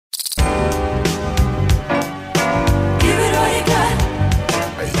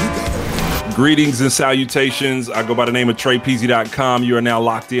Greetings and salutations. I go by the name of TreyPeasy.com. You are now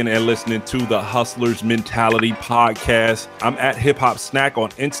locked in and listening to the Hustler's Mentality podcast. I'm at Hip Hop Snack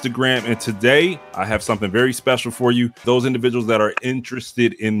on Instagram, and today I have something very special for you. Those individuals that are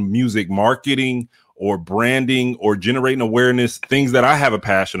interested in music marketing or branding or generating awareness, things that I have a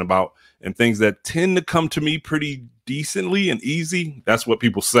passion about and things that tend to come to me pretty decently and easy. That's what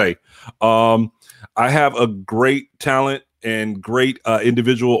people say. I have a great talent and great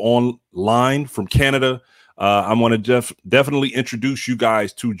individual online from Canada. I want to definitely introduce you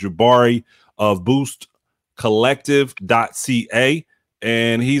guys to Jabari of boostcollective.ca.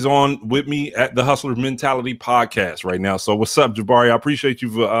 And he's on with me at the Hustler's Mentality podcast right now. So what's up, Jabari? I appreciate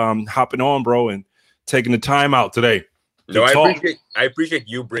you hopping on, bro, and taking the time out today. No, I appreciate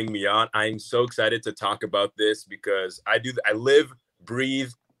you bringing me on. I'm so excited to talk about this because I live,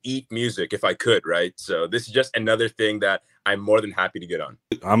 breathe, eat music if I could, right? So this is just another thing that I'm more than happy to get on.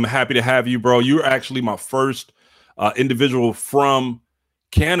 I'm happy to have you, bro. You're actually my first individual from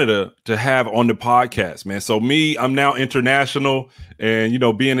Canada to have on the podcast, man. So I'm now international,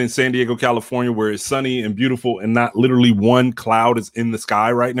 and being in San Diego, California, where it's sunny and beautiful and not literally one cloud is in the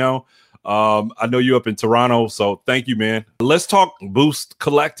sky right now. I know you up in Toronto, so thank you, man. Let's talk Boost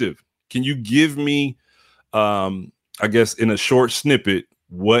Collective. Can you give me, I guess, in a short snippet,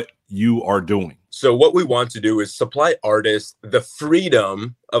 what you are doing? So what we want to do is supply artists the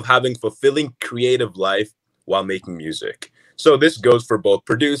freedom of having fulfilling creative life while making music. So this goes for both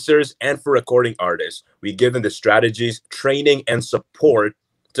producers and for recording artists. We give them the strategies, training, and support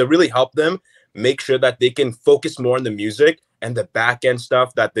to really help them make sure that they can focus more on the music and the back end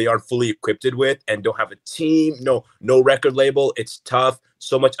stuff that they aren't fully equipped with and don't have a team, no record label. It's tough,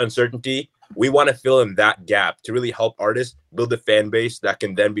 so much uncertainty. We want to fill in that gap to really help artists build a fan base that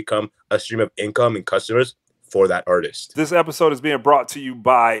can then become a stream of income and customers for that artist. This episode is being brought to you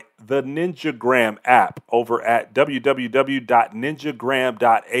by the Ninjagram app over at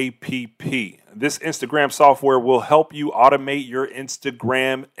www.ninjagram.app. This Instagram software will help you automate your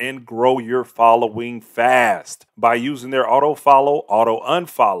Instagram and grow your following fast by using their auto follow, auto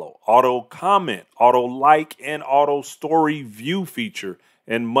unfollow, auto comment, auto like, and auto story view feature,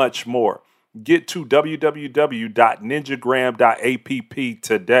 and much more. Get to www.ninjagram.app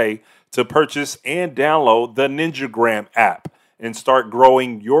today to purchase and download the Ninjagram app and start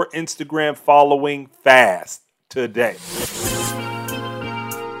growing your Instagram following fast today.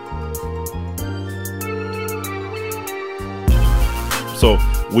 So,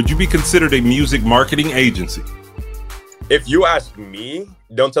 would you be considered a music marketing agency? If you ask me,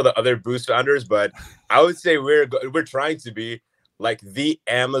 don't tell the other Boost founders, but I would say we're trying to be like the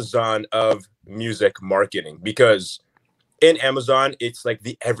Amazon of music marketing, because in Amazon, it's like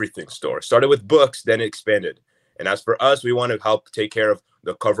the everything store. Started with books, then it expanded. And as for us, we want to help take care of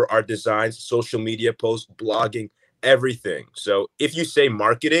the cover art designs, social media posts, blogging, everything. So if you say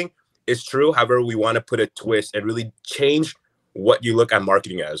marketing, it's true. However, we want to put a twist and really change what you look at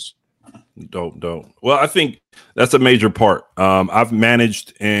marketing as. Dope. Well, I think that's a major part. I've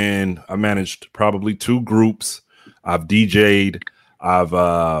managed probably 2 groups. I've DJ'd. I've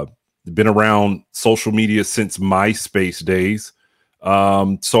been around social media since MySpace days.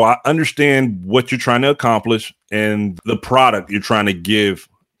 So I understand what you're trying to accomplish and the product you're trying to give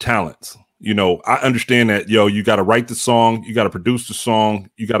talents. I understand that, you got to write the song, you got to produce the song,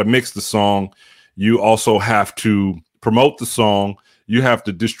 you got to mix the song. You also have to promote the song. You have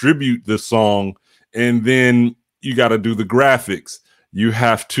to distribute the song, and then you got to do the graphics. You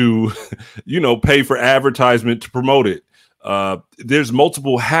have to, pay for advertisement to promote it. There's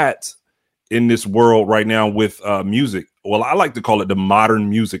multiple hats in this world right now with music. Well, I like to call it the modern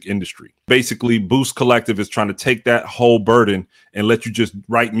music industry. Basically, Boost Collective is trying to take that whole burden and let you just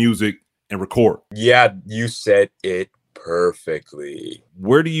write music and record. Yeah, you said it perfectly.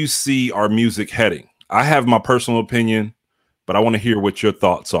 Where do you see our music heading? I have my personal opinion, but I want to hear what your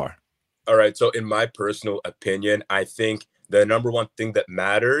thoughts are. All right. So in my personal opinion, I think the number one thing that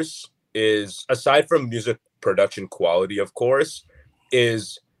matters is, aside from music production quality, of course,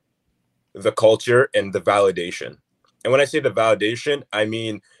 is the culture and the validation. And when I say the validation, I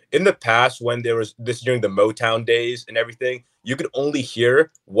mean, in the past, when there was this during the Motown days and everything, you could only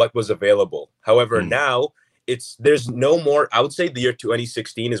hear what was available. However, now there's no more. I would say the year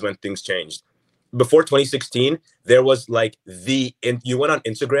 2016 is when things changed. Before 2016, there was like you went on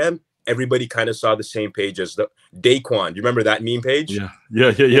Instagram, everybody kind of saw the same page as the Daquan. You remember that meme page? Yeah.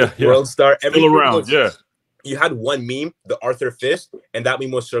 World Star. Still around, yeah. You had one meme, the Arthur Fist, and that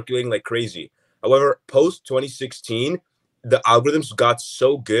meme was circulating like crazy. However, post 2016, the algorithms got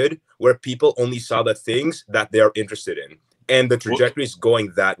so good where people only saw the things that they are interested in. and the trajectory is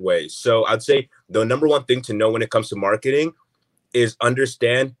going that way. So I'd say the number one thing to know when it comes to marketing is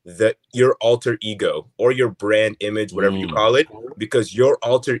understand that your alter ego or your brand image, whatever you call it, because your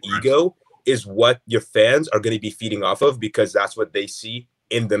alter ego is what your fans are going to be feeding off of, because that's what they see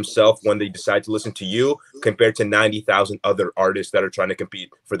in themselves when they decide to listen to you compared to 90,000 other artists that are trying to compete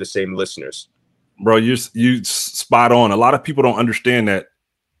for the same listeners. Bro, you spot on. A lot of people don't understand that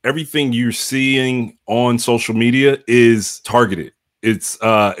everything you're seeing on social media is targeted. It's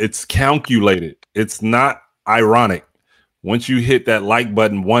calculated. It's not ironic. Once you hit that like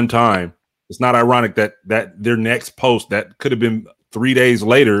button one time, it's not ironic that their next post that could have been 3 days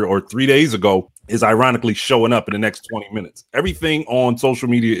later or 3 days ago is ironically showing up in the next 20 minutes. Everything on social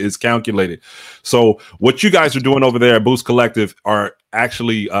media is calculated. So what you guys are doing over there at Boost Collective are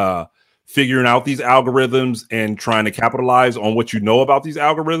actually figuring out these algorithms and trying to capitalize on what you know about these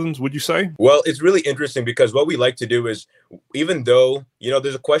algorithms, would you say? Well, it's really interesting because what we like to do is, even though,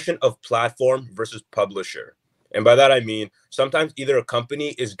 there's a question of platform versus publisher. And by that, I mean, sometimes either a company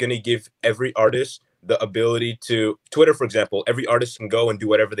is going to give every artist the ability to, Twitter, for example, every artist can go and do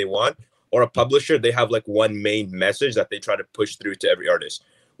whatever they want, or a publisher, they have like one main message that they try to push through to every artist.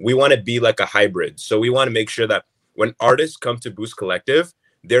 We want to be like a hybrid. So we want to make sure that when artists come to Boost Collective,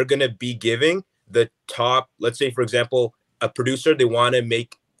 they're going to be giving the top, let's say, for example, a producer, they want to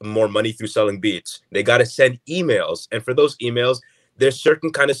make more money through selling beats. They got to send emails. And for those emails, there's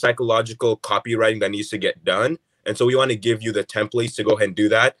certain kind of psychological copywriting that needs to get done. And so we want to give you the templates to go ahead and do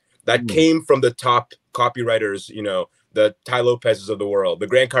that. That came from the top copywriters, the Ty Lopez's of the world, the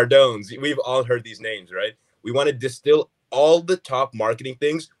Grant Cardones. We've all heard these names, right? We want to distill all the top marketing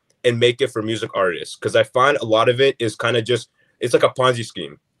things and make it for music artists. Because I find a lot of it is kind of just, it's like a Ponzi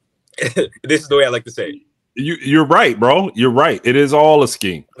scheme. This is the way I like to say it. You're right, bro. You're right. It is all a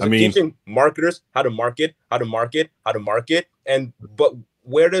scheme. I mean, teaching marketers how to market. But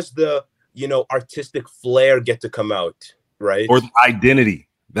where does the, artistic flair get to come out, right? Or the identity.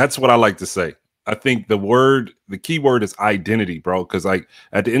 That's what I like to say. I think the key word is identity, bro. Because like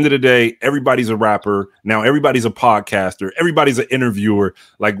at the end of the day, everybody's a rapper. Now everybody's a podcaster. Everybody's an interviewer.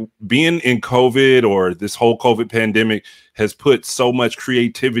 Like being in COVID or this whole COVID pandemic has put so much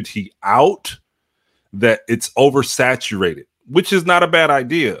creativity out that it's oversaturated, which is not a bad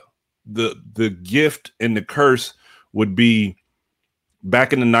idea. The gift and the curse would be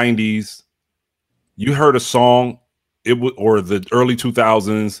back in the 90s, you heard a song, or the early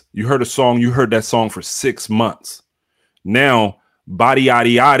 2000s, you heard a song, you heard that song for 6 months. Now, Body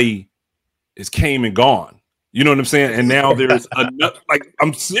Yaddy Yaddy is came and gone. You know what I'm saying? And now there's like,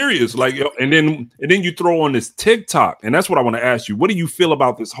 I'm serious. Like, and then you throw on this TikTok, and that's what I want to ask you. What do you feel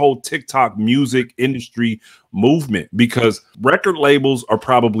about this whole TikTok music industry movement? Because record labels are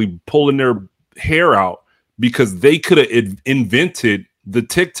probably pulling their hair out because they could have invented the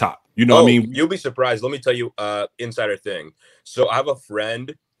TikTok. You know what I mean? You'll be surprised. Let me tell you insider thing. So I have a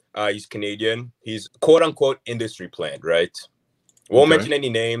friend. He's Canadian. He's quote unquote industry plant, right? Won't mention any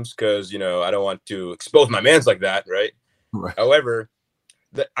names because, I don't want to expose my mans like that, right? However,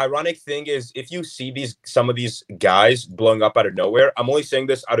 the ironic thing is if you see some of these guys blowing up out of nowhere, I'm only saying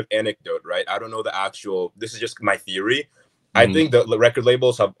this out of anecdote, right? I don't know the actual, this is just my theory. I think the record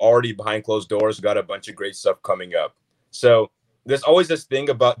labels have already behind closed doors got a bunch of great stuff coming up. So there's always this thing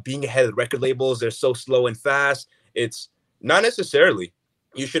about being ahead of record labels. They're so slow and fast. It's not necessarily.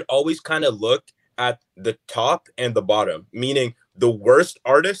 You should always kind of look at the top and the bottom, meaning the worst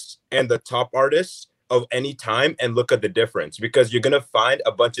artists and the top artists of any time, and look at the difference, because you're going to find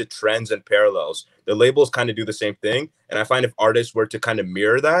a bunch of trends and parallels. The labels kind of do the same thing. And I find if artists were to kind of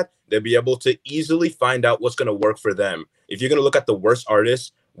mirror that, they'll be able to easily find out what's going to work for them. If you're going to look at the worst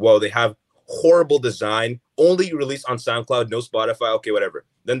artists, well, they have horrible design, only released on SoundCloud, no Spotify, okay, whatever.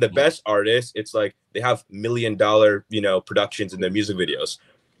 Then the best artists, it's like they have $1 million, productions in their music videos.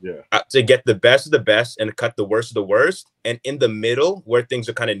 Yeah. To get the best of the best and cut the worst of the worst. And in the middle, where things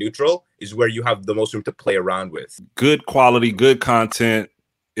are kind of neutral, is where you have the most room to play around with. Good quality, good content.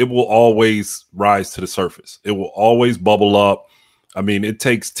 It will always rise to the surface. It will always bubble up. I mean, it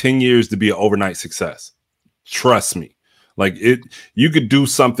takes 10 years to be an overnight success. Trust me. Like you could do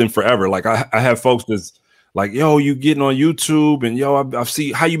something forever. Like I have folks that's like, yo, you getting on YouTube and yo, I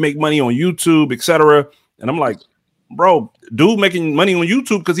see how you make money on YouTube, etc. And I'm like, bro, dude making money on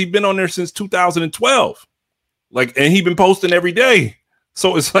YouTube because he's been on there since 2012. Like, and he been posting every day.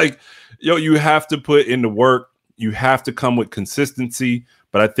 So it's like, yo, you have to put in the work. You have to come with consistency.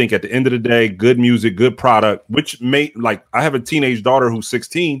 But I think at the end of the day, good music, good product, which like I have a teenage daughter who's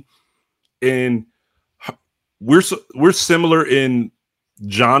 16, and we're similar in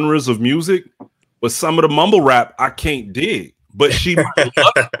genres of music, but some of the mumble rap I can't dig. But she might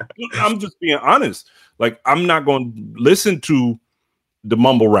love it. I'm just being honest. Like, I'm not going to listen to the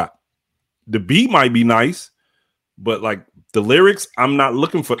mumble rap. The beat might be nice, but like the lyrics, I'm not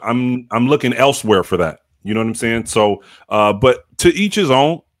looking for. I'm looking elsewhere for that. You know what I'm saying? So, but to each his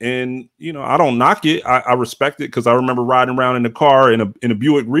own. And you know, I don't knock it. I respect it because I remember riding around in the car in a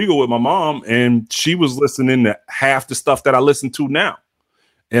Buick Regal with my mom, and she was listening to half the stuff that I listen to now.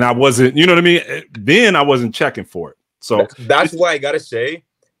 And I wasn't, you know what I mean? Then I wasn't checking for it. So that's why I gotta say,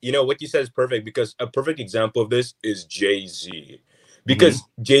 you know, what you said is perfect, because a perfect example of this is Jay-Z. Because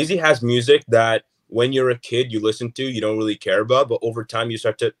Jay-Z has music that when you're a kid you listen to, you don't really care about, but over time you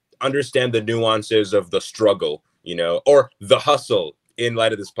start to understand the nuances of the struggle, you know, or the hustle in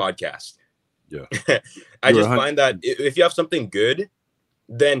light of this podcast. Yeah. I just find that if you have something good,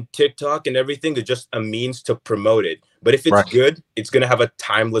 then TikTok and everything is just a means to promote it. But if it's good, it's going to have a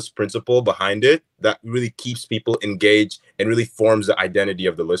timeless principle behind it that really keeps people engaged and really forms the identity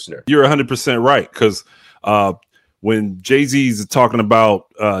of the listener. You're 100% right. Because when Jay-Z's talking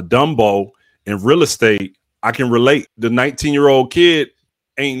about Dumbo and real estate, I can relate. The 19-year-old kid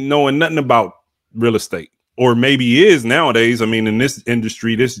ain't knowing nothing about real estate. Or maybe is nowadays. I mean, in this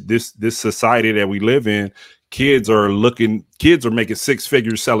industry, this society that we live in, kids are making six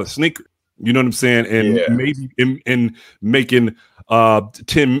figures selling sneakers. You know what I'm saying? And maybe in making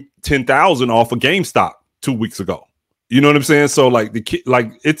 10,000 off of GameStop 2 weeks ago. You know what I'm saying? So like the kid,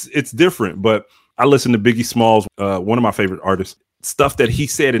 like it's different. But I listen to Biggie Smalls, one of my favorite artists. Stuff that he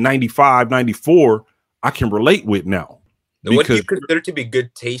said in 95, 94, I can relate with now. What do you consider to be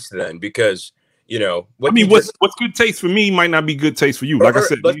good taste then? Because you know, what's good taste for me might not be good taste for you. Like I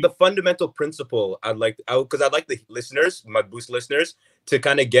said, like the fundamental principle, I'd like the listeners, my Boost listeners, to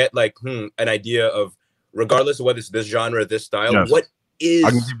kind of get like an idea of, regardless of whether it's this genre, this style, what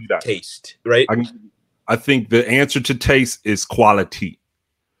is taste, right? I think the answer to taste is quality.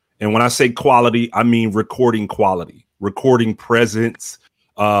 And when I say quality, I mean recording quality, recording presence,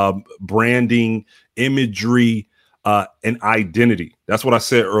 branding, imagery, an identity. That's what I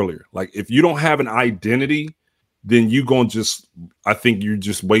said earlier. Like, if you don't have an identity, then I think you're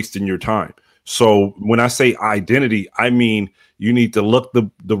just wasting your time. So when I say identity, I mean, you need to look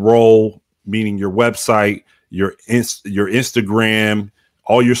the role, meaning your website, your Instagram,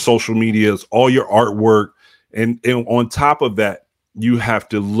 all your social medias, all your artwork. And on top of that, you have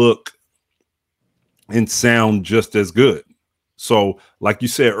to look and sound just as good. So like you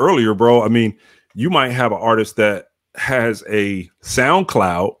said earlier, bro, I mean, you might have an artist that has a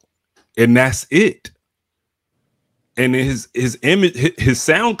SoundCloud and that's it. And his image, his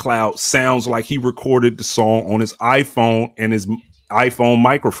SoundCloud sounds like he recorded the song on his iPhone and his iPhone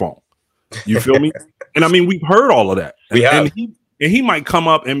microphone. You feel me? And I mean, we've heard all of that. And he might come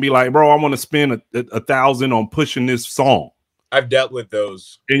up and be like, bro, I want to spend $1,000 on pushing this song. I've dealt with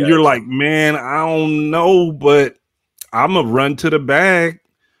those. And you're like, man, I don't know, but I'm gonna run to the bag.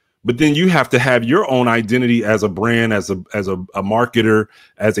 But then you have to have your own identity as a brand, as a marketer,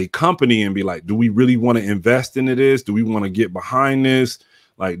 as a company, and be like, do we really want to invest into this? Do we want to get behind this?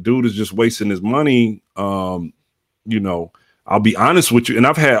 Like, dude is just wasting his money. You know, I'll be honest with you. And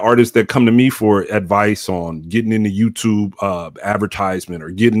I've had artists that come to me for advice on getting into YouTube advertisement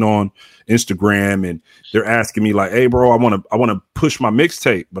or getting on Instagram. And they're asking me like, hey, bro, I want to push my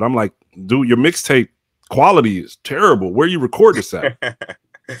mixtape. But I'm like, dude, your mixtape quality is terrible. Where you record this at?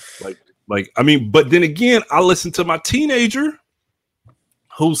 Like, I mean, but then again, I listen to my teenager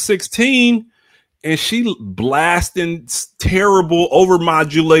who's 16 and she blasting terrible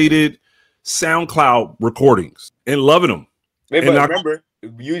overmodulated SoundCloud recordings and loving them. Wait, but remember,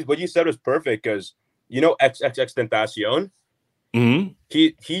 what you said was perfect, because you know XXXTentacion?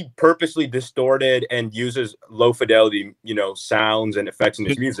 He purposely distorted and uses low fidelity, you know, sounds and effects in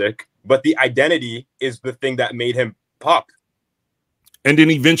his music, but the identity is the thing that made him pop. And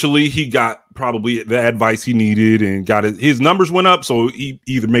then eventually he got probably the advice he needed and got his numbers went up. So he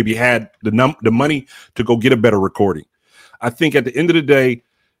either maybe had the money to go get a better recording. I think at the end of the day,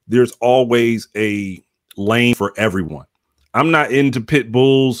 there's always a lane for everyone. I'm not into pit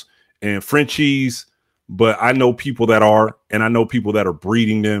bulls and Frenchies, but I know people that are, and I know people that are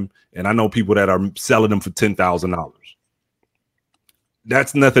breeding them, and I know people that are selling them for $10,000.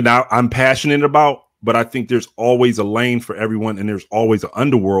 That's nothing I'm passionate about. But I think there's always a lane for everyone, and there's always an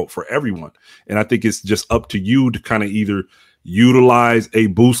underworld for everyone. And I think it's just up to you to kind of either utilize a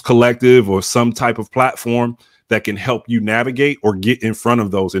Boost Collective or some type of platform that can help you navigate or get in front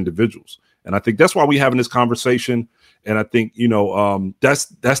of those individuals. And I think that's why we're having this conversation. And I think, you know, that's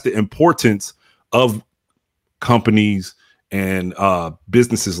the importance of companies and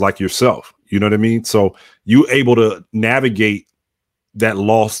businesses like yourself. You know what I mean? So you able to navigate that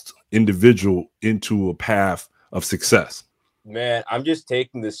lost individual into a path of success. Man, I'm just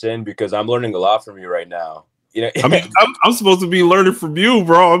taking this in because I'm learning a lot from you right now. You know, I mean, I'm supposed to be learning from you,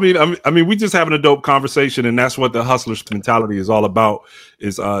 bro. I mean, we just having a dope conversation, and that's what the hustler's mentality is all about.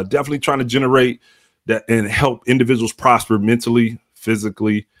 Is definitely trying to generate that and help individuals prosper mentally,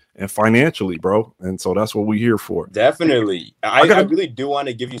 physically, and financially, bro. And so that's what we're here for. Definitely. I really do want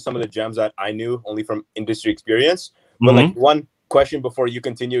to give you some of the gems that I knew only from industry experience. But like one question before you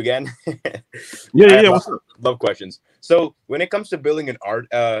continue again. Yeah. Love questions. So when it comes to building an art,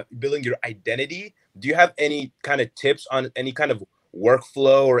 building your identity, do you have any kind of tips on any kind of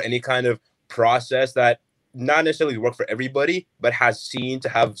workflow or any kind of process that not necessarily work for everybody, but has seen to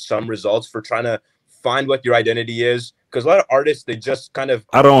have some results for trying to find what your identity is? Because a lot of artists, they just kind of...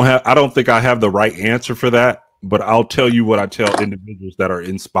 I don't think I have the right answer for that, but I'll tell you what I tell individuals that are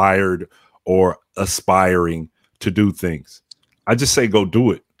inspired or aspiring to do things. I just say, go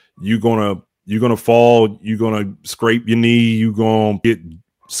do it. You're gonna fall. You're gonna scrape your knee. You're gonna get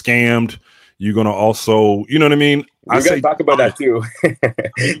scammed. You're gonna also, you know what I mean. I say talk about that too.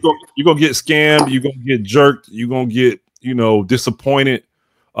 You're gonna get scammed. You're gonna get jerked. You're gonna get disappointed.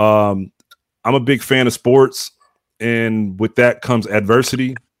 I'm a big fan of sports, and with that comes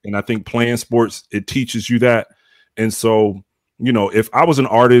adversity. And I think playing sports, it teaches you that. And so, if I was an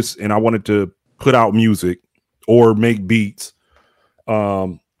artist and I wanted to put out music or make beats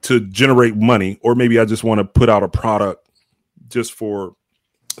to generate money, or maybe I just want to put out a product just for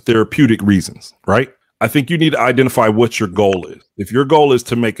therapeutic reasons, right? I think you need to identify what your goal is. If your goal is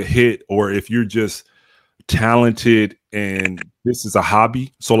to make a hit, or if you're just talented and this is a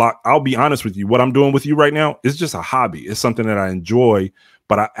hobby. So I'll be honest with you, what I'm doing with you right now is just a hobby. It's something that I enjoy,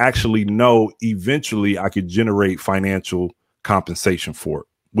 but I actually know eventually I could generate financial compensation for it,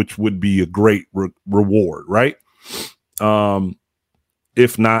 which would be a great reward, right?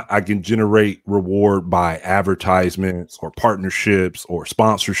 If not, I can generate reward by advertisements or partnerships or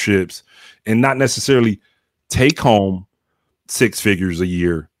sponsorships, and not necessarily take home 6 figures a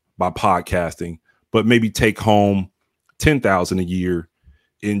year by podcasting, but maybe take home 10,000 a year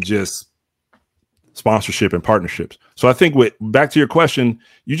in just sponsorship and partnerships. So I think back to your question,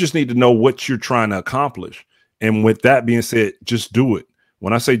 you just need to know what you're trying to accomplish. And with that being said, just do it.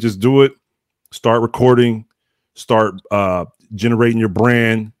 When I say just do it, start recording, start generating your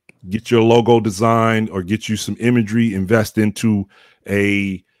brand, get your logo designed or get you some imagery, invest into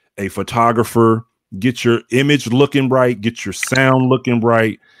a photographer, get your image looking right, get your sound looking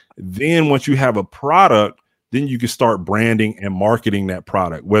right. Then once you have a product, then you can start branding and marketing that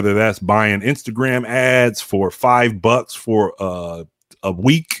product, whether that's buying Instagram ads for $5 for a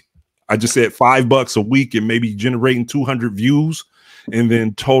week. I just said $5 a week and maybe generating 200 views, and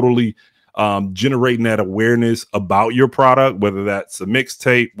then totally generating that awareness about your product, whether that's a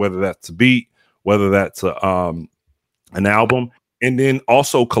mixtape, whether that's a beat, whether that's an album, and then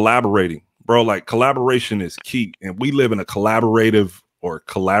also collaborating, bro. Like, collaboration is key, and we live in a collaborative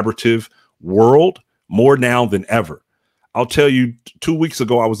world more now than ever. I'll tell you, 2 weeks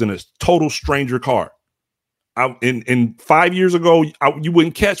ago, I was in a total stranger car. In 5 years ago, you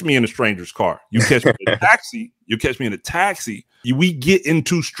wouldn't catch me in a stranger's car. You catch me in a taxi. You catch me in a taxi. We get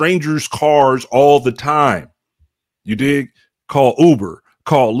into strangers' cars all the time. You dig? Call Uber,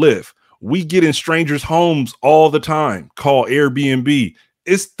 call Lyft. We get in strangers' homes all the time. Call Airbnb.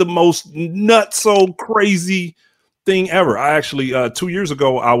 It's the most nutso crazy thing ever. I actually, 2 years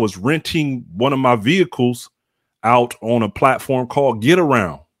ago, I was renting one of my vehicles out on a platform called Get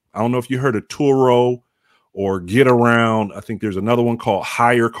Around. I don't know if you heard of Turo or Get Around. I think there's another one called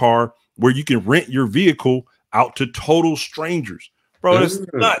Hire Car, where you can rent your vehicle out to total strangers. Bro, it's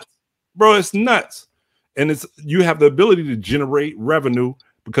nuts. Bro, it's nuts. And you have the ability to generate revenue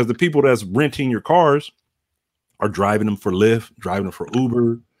because the people that's renting your cars are driving them for Lyft, driving them for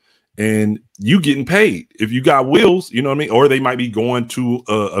Uber, and you getting paid. If you got wheels, you know what I mean? Or they might be going to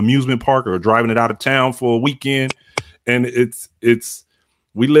a amusement park or driving it out of town for a weekend. And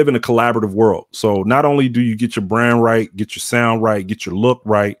we live in a collaborative world. So not only do you get your brand right, get your sound right, get your look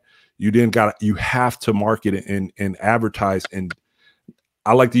right, you have to market it and advertise. And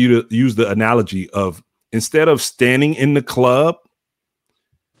I like to use the analogy of, instead of standing in the club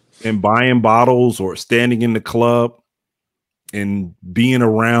and buying bottles, or standing in the club and being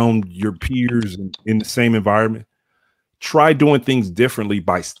around your peers in the same environment, try doing things differently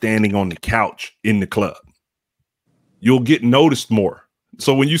by standing on the couch in the club. You'll get noticed more.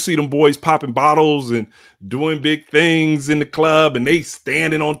 So when you see them boys popping bottles and doing big things in the club and they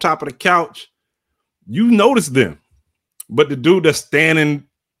standing on top of the couch, you notice them But the dude that's standing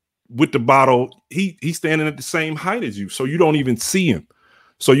with the bottle, he's standing at the same height as you, so you don't even see him.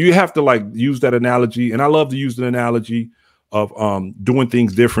 So you have to like use that analogy, and I love to use the analogy of doing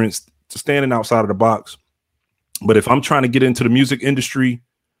things different, standing outside of the box. But if I'm trying to get into the music industry,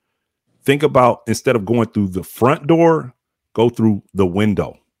 think about, instead of going through the front door, go through the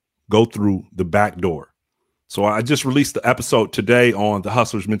window, go through the back door. So I just released the episode today on the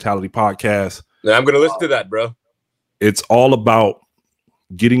Hustlers Mentality podcast. Yeah, I'm going to listen to that, bro. It's all about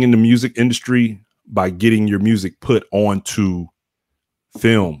getting in the music industry by getting your music put onto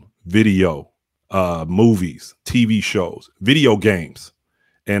film, video, movies, TV shows, video games.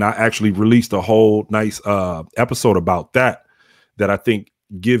 And I actually released a whole nice episode about that I think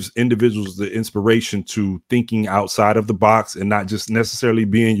gives individuals the inspiration to thinking outside of the box and not just necessarily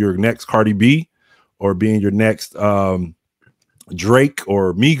being your next Cardi B or being your next Drake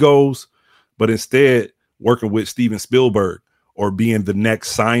or Migos, but instead working with Steven Spielberg or being the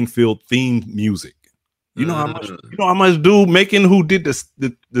next Seinfeld theme music. You know how much dude making who did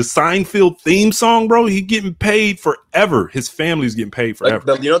the Seinfeld theme song, bro? He getting paid forever. His family's getting paid forever.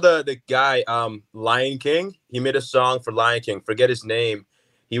 Like the guy, Lion King. He made a song for Lion King. Forget his name.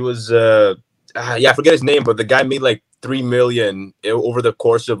 He was forget his name, but the guy made like $3 million over the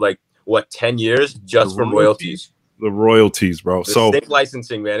course of like 10 years just from royalties. The royalties, bro. So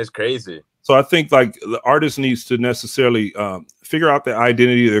licensing, man, is crazy. So I think like the artist needs to necessarily figure out their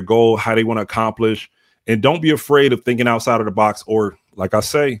identity, their goal, how they want to accomplish. And don't be afraid of thinking outside of the box, or like I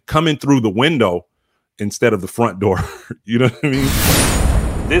say, coming through the window instead of the front door. You know what I mean?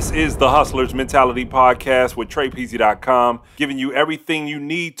 This is the Hustlers Mentality Podcast with TreyPeasy.com, giving you everything you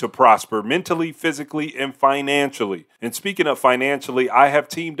need to prosper mentally, physically, and financially. And speaking of financially, I have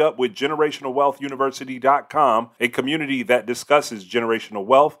teamed up with GenerationalWealthUniversity.com, a community that discusses generational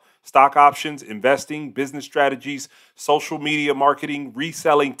wealth, stock options, investing, business strategies, social media marketing,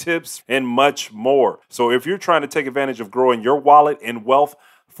 reselling tips, and much more. So if you're trying to take advantage of growing your wallet and wealth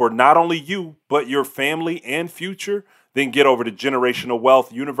for not only you, but your family and future, then get over to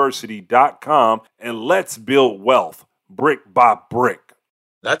GenerationalWealthUniversity.com and let's build wealth brick by brick.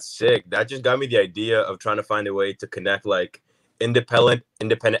 That's sick. That just got me the idea of trying to find a way to connect like independent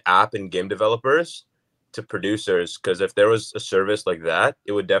app and game developers to producers, because if there was a service like that,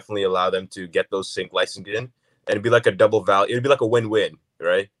 it would definitely allow them to get those sync licensed in, and it'd be like a double value. It'd be like a win-win,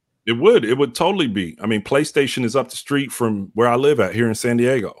 right? It would totally be. I mean, PlayStation is up the street from where I live at here in San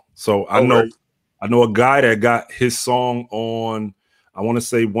Diego. So I know a guy that got his song on, I want to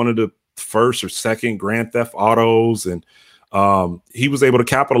say one of the first or second Grand Theft Autos, and he was able to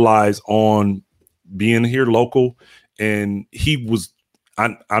capitalize on being here local, and he was.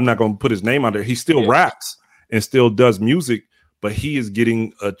 I'm not going to put his name out there. He still raps and still does music, but he is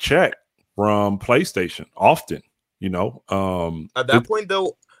getting a check from PlayStation often, you know. At that point,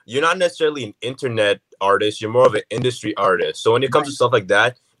 though, you're not necessarily an internet artist. You're more of an industry artist. So when it comes to stuff like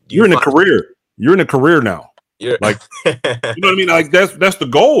that, you're in a career. You're in a career now. Like, you know what I mean? Like that's the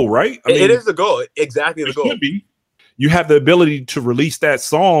goal, right? I mean, it is the goal. Exactly the goal. You have the ability to release that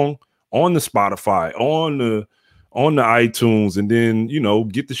song on the Spotify, on the iTunes, and then, you know,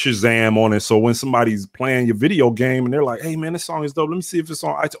 get the Shazam on it. So when somebody's playing your video game and they're like, hey man, this song is dope, let me see if it's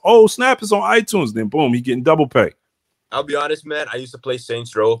on iTunes. Oh snap, it's on iTunes. Then boom, he getting double pay. I'll be honest, man, I used to play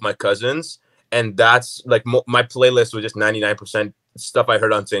Saints Row with my cousins, and that's like my playlist was just 99% stuff I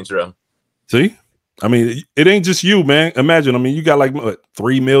heard on Saints Row. See, I mean, it ain't just you, man. Imagine, I mean, you got like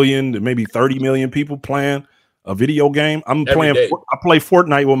 3 million to maybe 30 million people playing a video game. I play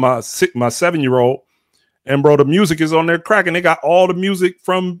Fortnite with my 7-year-old. And bro, the music is on there cracking. They got all the music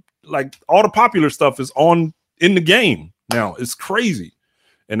from like all the popular stuff is on in the game now. It's crazy.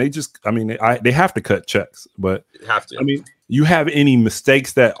 And they just, I mean, they have to cut checks, but have to. I mean, you have any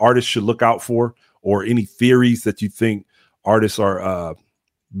mistakes that artists should look out for, or any theories that you think artists are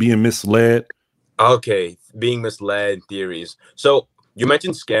being misled? Okay, being misled theories. So you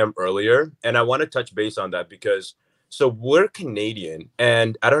mentioned scam earlier, and I want to touch base on that because we're Canadian,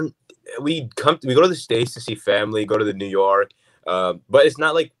 and we go to the States to see family, go to New York, but it's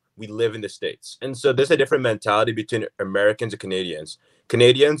not like we live in the States. And so there's a different mentality between Americans and Canadians.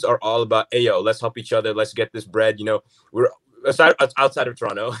 Canadians are all about, hey, yo, let's help each other. Let's get this bread. You know, we're outside of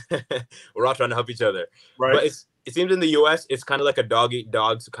Toronto. We're all trying to help each other. Right. But it seems in the US, it's kind of like a dog eat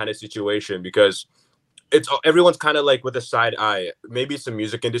dogs kind of situation, because everyone's kind of like with a side eye. Maybe it's a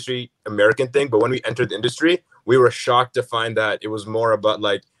music industry American thing, but when we entered the industry, we were shocked to find that it was more about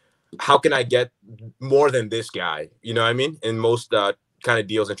like, how can I get more than this guy? You know what I mean? In most kind of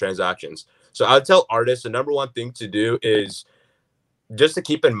deals and transactions. So I'll tell artists the number one thing to do is just to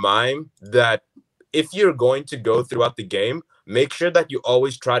keep in mind that if you're going to go throughout the game, make sure that you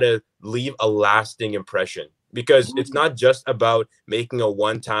always try to leave a lasting impression, because it's not just about making a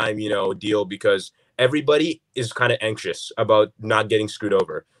one-time, deal, because everybody is kind of anxious about not getting screwed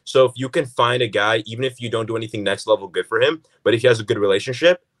over. So if you can find a guy, even if you don't do anything next level good for him, but if he has a good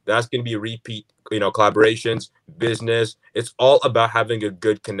relationship, that's going to be repeat, collaborations, business. It's all about having a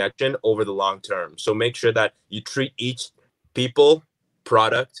good connection over the long term. So make sure that you treat each people,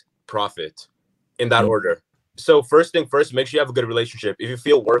 product, profit in that order. So first thing first, make sure you have a good relationship. If you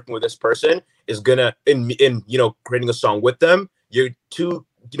feel working with this person is gonna in creating a song with them, your two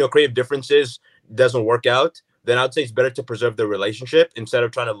creative differences doesn't work out, then I would say it's better to preserve the relationship instead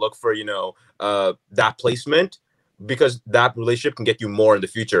of trying to look for that placement, because that relationship can get you more in the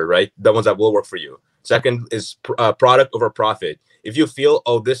future, right? The ones that will work for you. Second is product over profit. If you feel,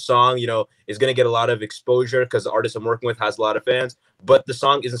 oh, this song, is going to get a lot of exposure because the artist I'm working with has a lot of fans, but the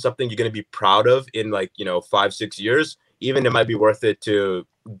song isn't something you're going to be proud of in 5-6 years, even it might be worth it to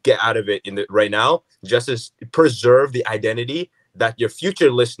get out of it right now, just as preserve the identity that your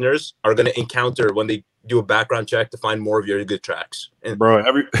future listeners are going to encounter when they do a background check to find more of your good tracks. And bro,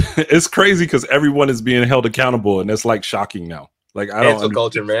 it's crazy because everyone is being held accountable, and it's like shocking now. Like, I don't cancel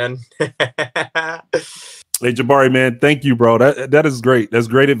culture, man. Hey, Jabari, man, thank you, bro. That is great. That's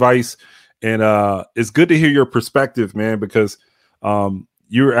great advice. And it's good to hear your perspective, man, because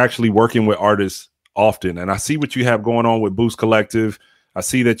you're actually working with artists often. And I see what you have going on with Boost Collective. I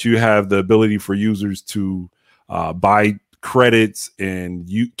see that you have the ability for users to buy credits and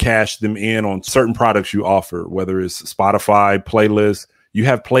you cash them in on certain products you offer, whether it's Spotify, playlists. You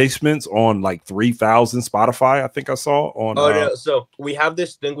have placements on like 3,000 Spotify, I think I saw on. No. So we have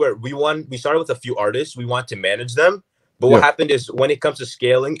this thing where we started with a few artists. We want to manage them. But what happened is when it comes to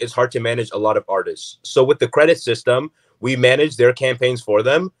scaling, it's hard to manage a lot of artists. So with the credit system, we manage their campaigns for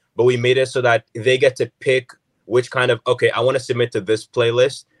them, but we made it so that they get to pick which kind of, okay, I want to submit to this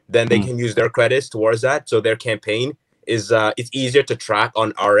playlist. Then they can use their credits towards that. So their campaign is, it's easier to track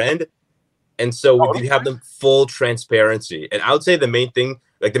on our end. And so we have them full transparency. And I would say the main thing,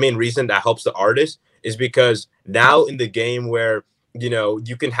 like the main reason that helps the artist is because now in the game where,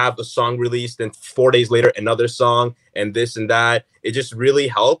 you can have a song released and 4 days later, another song and this and that, it just really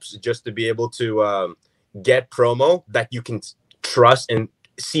helps just to be able to get promo that you can trust and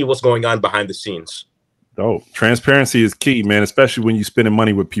see what's going on behind the scenes. Oh, transparency is key, man, especially when you're spending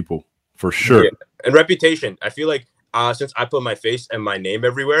money with people, for sure. Yeah. And reputation. I feel like since I put my face and my name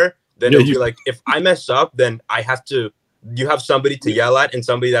everywhere, then it'll be like, if I mess up, then you have somebody to yell at and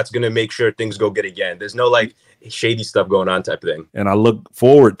somebody that's going to make sure things go good again. There's no like shady stuff going on type of thing. And I look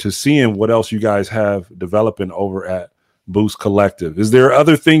forward to seeing what else you guys have developing over at Boost Collective. Is there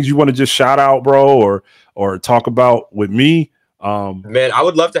other things you want to just shout out, bro, or talk about with me? Man, I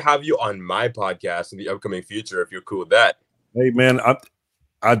would love to have you on my podcast in the upcoming future if you're cool with that. Hey, man,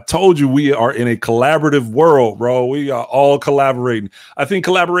 I told you we are in a collaborative world, bro. We are all collaborating. I think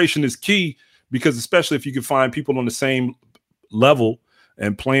collaboration is key because especially if you can find people on the same level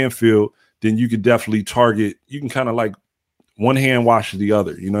and playing field, then you could definitely target. You can kind of like one hand wash the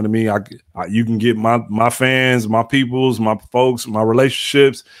other. You know what I mean? You can get my fans, my peoples, my folks, my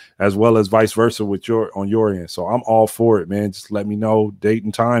relationships, as well as vice versa with on your end. So I'm all for it, man. Just let me know date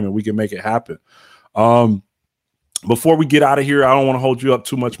and time and we can make it happen. Before we get out of here, I don't want to hold you up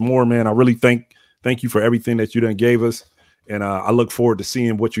too much more, man. I really thank you for everything that you done gave us. And I look forward to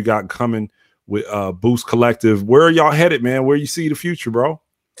seeing what you got coming with Boost Collective. Where are y'all headed, man? Where you see the future, bro?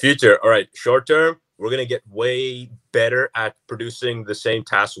 Future. All right. Short term, we're going to get way better at producing the same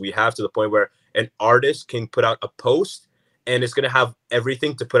tasks we have to the point where an artist can put out a post and it's going to have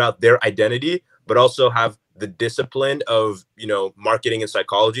everything to put out their identity, but also have the discipline of, marketing and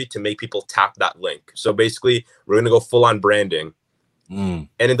psychology to make people tap that link. So basically, we're going to go full on branding. And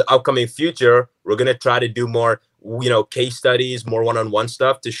in the upcoming future, we're going to try to do more, case studies, more one-on-one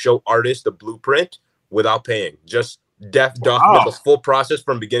stuff to show artists the blueprint without paying. Just document the full process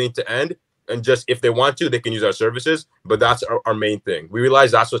from beginning to end. And just if they want to, they can use our services. But that's our main thing. We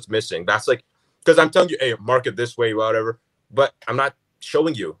realize that's what's missing. That's like, because I'm telling you, hey, market this way, whatever. But I'm not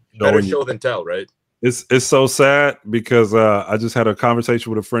showing you. Better show than tell, right? It's so sad because I just had a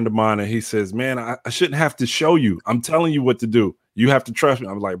conversation with a friend of mine and he says, man, I shouldn't have to show you. I'm telling you what to do. You have to trust me.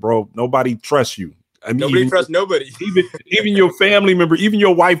 I'm like, bro, nobody trusts you. I mean, nobody trusts nobody. even your family member, even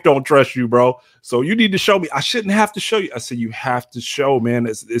your wife don't trust you, bro. So you need to show me. I shouldn't have to show you. I said, you have to show, man.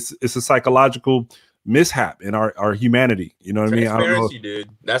 It's a psychological mishap in our humanity. You know what I mean? Transparency, dude.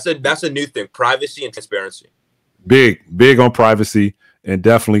 That's a new thing. Privacy and transparency. Big on privacy and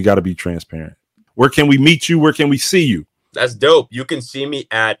definitely got to be transparent. Where can we meet you? Where can we see you? That's dope. You can see me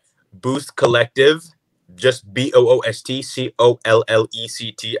at Boost Collective, just BOOSTCOLLECTIVE,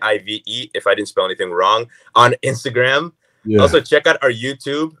 if I didn't spell anything wrong, on Instagram. Yeah. Also, check out our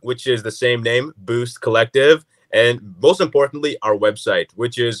YouTube, which is the same name, Boost Collective. And most importantly, our website,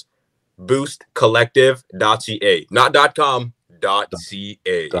 which is boostcollective.ca, not .com,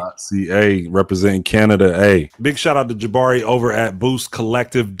 .ca. .ca, representing Canada. Big shout out to Jabari over at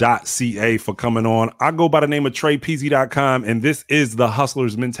boostcollective.ca for coming on. I go by the name of TreyPeasy.com, and this is the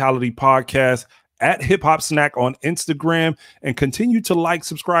Hustlers Mentality Podcast at Hip Hop Snack on Instagram. And continue to like,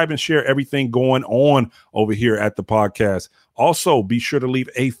 subscribe, and share everything going on over here at the podcast. Also, be sure to leave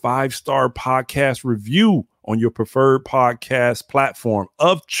a 5-star podcast review on your preferred podcast platform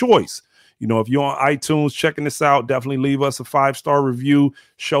of choice. You know, if you're on iTunes checking this out, definitely leave us a 5-star review,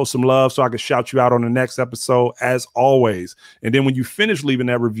 show some love so I can shout you out on the next episode as always. And then when you finish leaving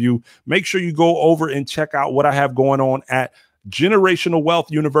that review, make sure you go over and check out what I have going on at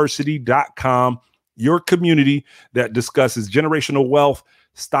generationalwealthuniversity.com, your community that discusses generational wealth,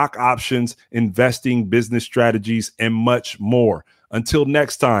 stock options, investing, business strategies, and much more. Until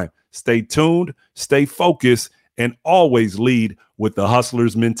next time, stay tuned, stay focused, and always lead with the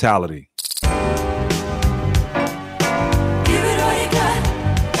hustler's mentality.